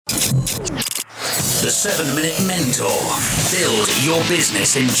The 7 Minute Mentor. Build your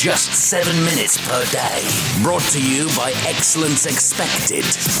business in just 7 minutes per day. Brought to you by Excellence Expected,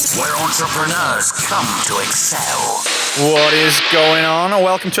 where entrepreneurs come to excel. What is going on?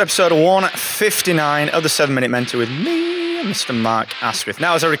 Welcome to episode 159 of the 7 Minute Mentor with me, Mr. Mark Asquith.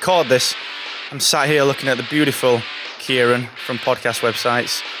 Now, as I record this, I'm sat here looking at the beautiful Kieran from Podcast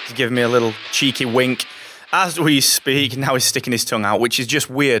Websites. He's giving me a little cheeky wink as we speak. Now he's sticking his tongue out, which is just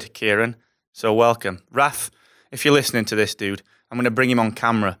weird, Kieran. So welcome. Raf, if you're listening to this, dude, I'm going to bring him on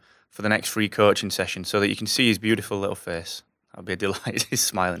camera for the next free coaching session so that you can see his beautiful little face. That'll be a delight. He's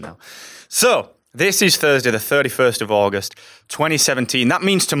smiling now. So, this is Thursday, the 31st of August, 2017. That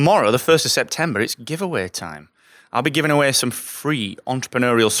means tomorrow, the 1st of September, it's giveaway time. I'll be giving away some free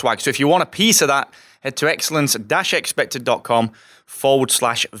entrepreneurial swag. So if you want a piece of that, head to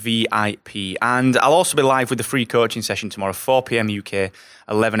excellence-expected.com/VIP. And I'll also be live with the free coaching session tomorrow, 4 p.m. UK,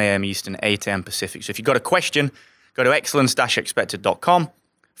 11 a.m. Eastern, 8 a.m. Pacific. So if you've got a question, go to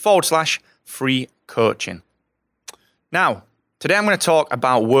excellence-expected.com/free coaching. Now, today I'm going to talk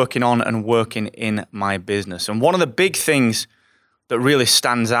about working on and working in my business. And one of the big things that really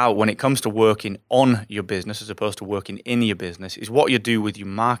stands out when it comes to working on your business as opposed to working in your business is what you do with your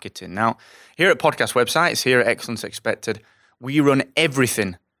marketing. Now, here at Podcast Websites, here at Excellence Expected, we run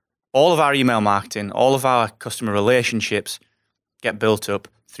everything. All of our email marketing, all of our customer relationships get built up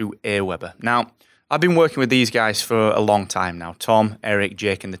through Aweber. Now, I've been working with these guys for a long time now, Tom, Eric,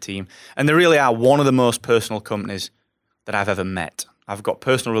 Jake and the team, and they really are one of the most personal companies that I've ever met. I've got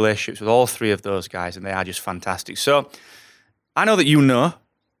personal relationships with all three of those guys and they are just fantastic. So, I know that you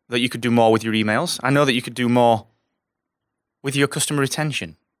could do more with your emails. I know that you could do more with your customer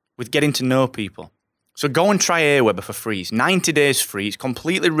retention, with getting to know people. So go and try Aweber for free. It's 90 days free. It's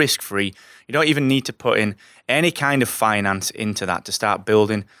completely risk-free. You don't even need to put in any kind of finance into that to start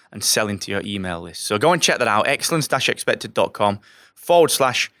building and selling to your email list. So go and check that out,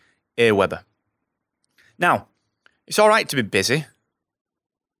 excellence-expected.com/Aweber. Now, it's all right to be busy.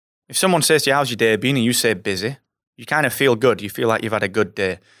 If someone says to you, how's your day been? And you say busy, you kind of feel good. You feel like you've had a good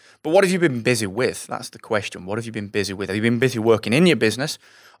day. But what have you been busy with? That's the question. What have you been busy with? Have you been busy working in your business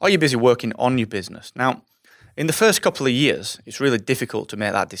or are you busy working on your business? Now, in the first couple of years, it's really difficult to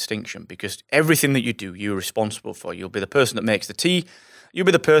make that distinction because everything that you do, you're responsible for. You'll be the person that makes the tea. You'll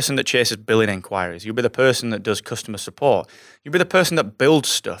be the person that chases billing inquiries. You'll be the person that does customer support. You'll be the person that builds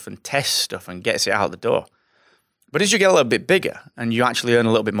stuff and tests stuff and gets it out the door. But as you get a little bit bigger and you actually earn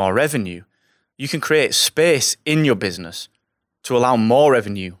a little bit more revenue, you can create space in your business to allow more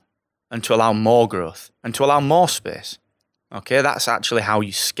revenue and to allow more growth and to allow more space. Okay, that's actually how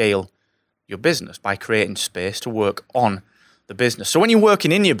you scale your business, by creating space to work on the business. So when you're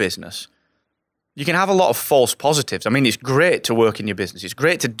working in your business, you can have a lot of false positives. I mean, it's great to work in your business. It's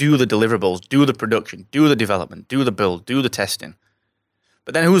great to do the deliverables, do the production, do the development, do the build, do the testing.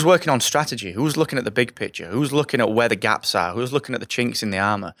 But then who's working on strategy? Who's looking at the big picture? Who's looking at where the gaps are? Who's looking at the chinks in the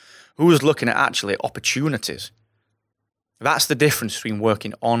armor? Who's looking at actually opportunities? That's the difference between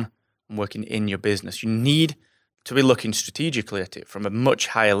working on and working in your business. You need to be looking strategically at it from a much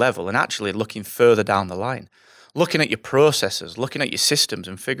higher level and actually looking further down the line. Looking at your processes, looking at your systems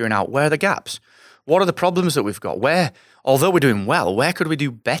and figuring out where are the gaps? What are the problems that we've got? Where, although we're doing well, where could we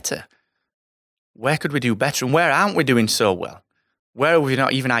do better? Where could we do better and where aren't we doing so well? Where have we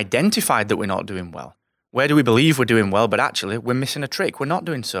not even identified that we're not doing well? Where do we believe we're doing well, but actually we're missing a trick? We're not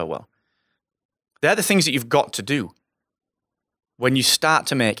doing so well. They're the things that you've got to do when you start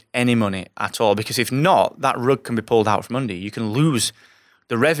to make any money at all. Because if not, that rug can be pulled out from under you. You can lose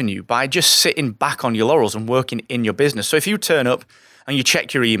the revenue by just sitting back on your laurels and working in your business. So if you turn up and you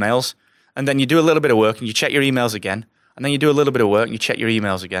check your emails, and then you do a little bit of work and you check your emails again, and then you do a little bit of work and you check your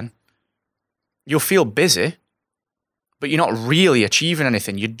emails again, you'll feel busy, but you're not really achieving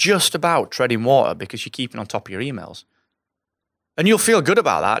anything. You're just about treading water because you're keeping on top of your emails. And you'll feel good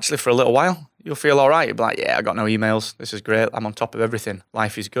about that actually for a little while. You'll feel all right. You'll be like, yeah, I got no emails. This is great. I'm on top of everything.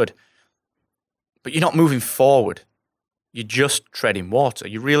 Life is good. But you're not moving forward. You're just treading water.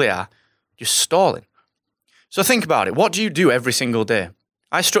 You really are just stalling. So think about it. What do you do every single day?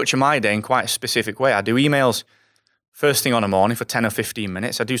 I structure my day in quite a specific way. I do emails first thing on the morning for 10 or 15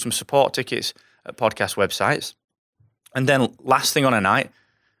 minutes. I do some support tickets at Podcast Websites. And then last thing on a night,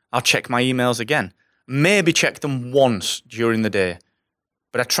 I'll check my emails again. Maybe check them once during the day.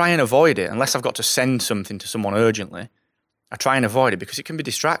 But I try and avoid it unless I've got to send something to someone urgently. I try and avoid it because it can be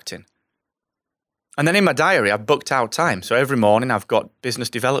distracting. And then in my diary, I've booked out time. So every morning I've got business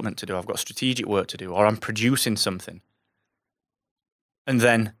development to do. I've got strategic work to do, or I'm producing something. And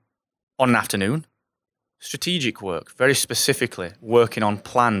then on an afternoon, strategic work, very specifically, working on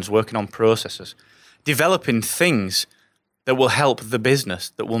plans, working on processes, developing things that will help the business,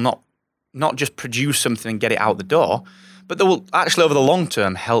 that will not just produce something and get it out the door, but that will actually over the long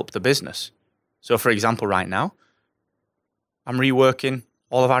term help the business. So for example, right now, I'm reworking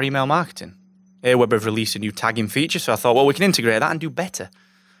all of our email marketing. Aweber have released a new tagging feature, so I thought, well, we can integrate that and do better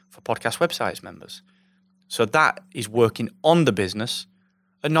for Podcast Websites members. So that is working on the business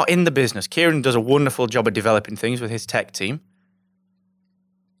and not in the business. Kieran does a wonderful job of developing things with his tech team.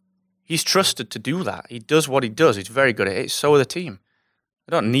 He's trusted to do that. He does what he does. He's very good at it. So are the team.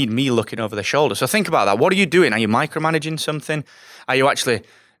 I don't need me looking over their shoulder. So think about that. What are you doing? Are you micromanaging something? Are you actually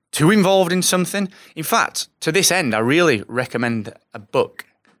too involved in something? In fact, to this end, I really recommend a book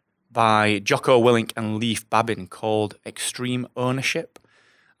by Jocko Willink and Leif Babin called Extreme Ownership.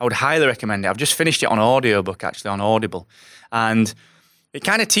 I would highly recommend it. I've just finished it on audiobook, actually, on Audible. And it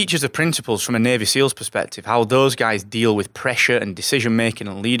kind of teaches the principles from a Navy SEALs perspective, how those guys deal with pressure and decision-making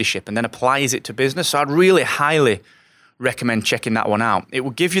and leadership, and then applies it to business. So I'd really highly recommend checking that one out. It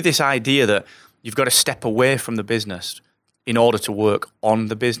will give you this idea that you've got to step away from the business in order to work on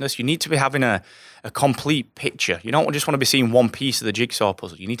the business. You need to be having a complete picture. You don't just want to be seeing one piece of the jigsaw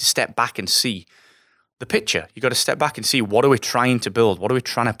puzzle. You need to step back and see the picture. You've got to step back and see, what are we trying to build? What are we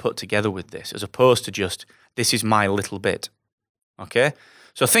trying to put together with this? As opposed to just, this is my little bit. Okay?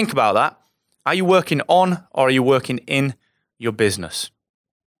 So think about that. Are you working on or are you working in your business?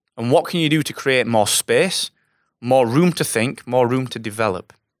 And what can you do to create more space, more room to think, more room to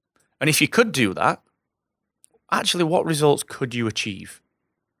develop? And if you could do that, actually, what results could you achieve?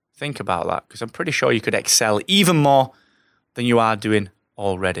 Think about that, because I'm pretty sure you could excel even more than you are doing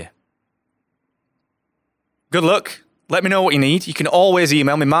already. Good luck. Let me know what you need. You can always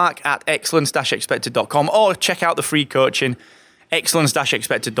email me, mark@excellence-expected.com, or check out the free coaching,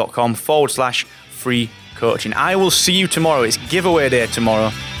 excellence-expected.com/free coaching. I will see you tomorrow. It's giveaway day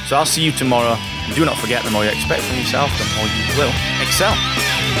tomorrow. So I'll see you tomorrow. And do not forget, the more you expect from yourself, the more you will excel.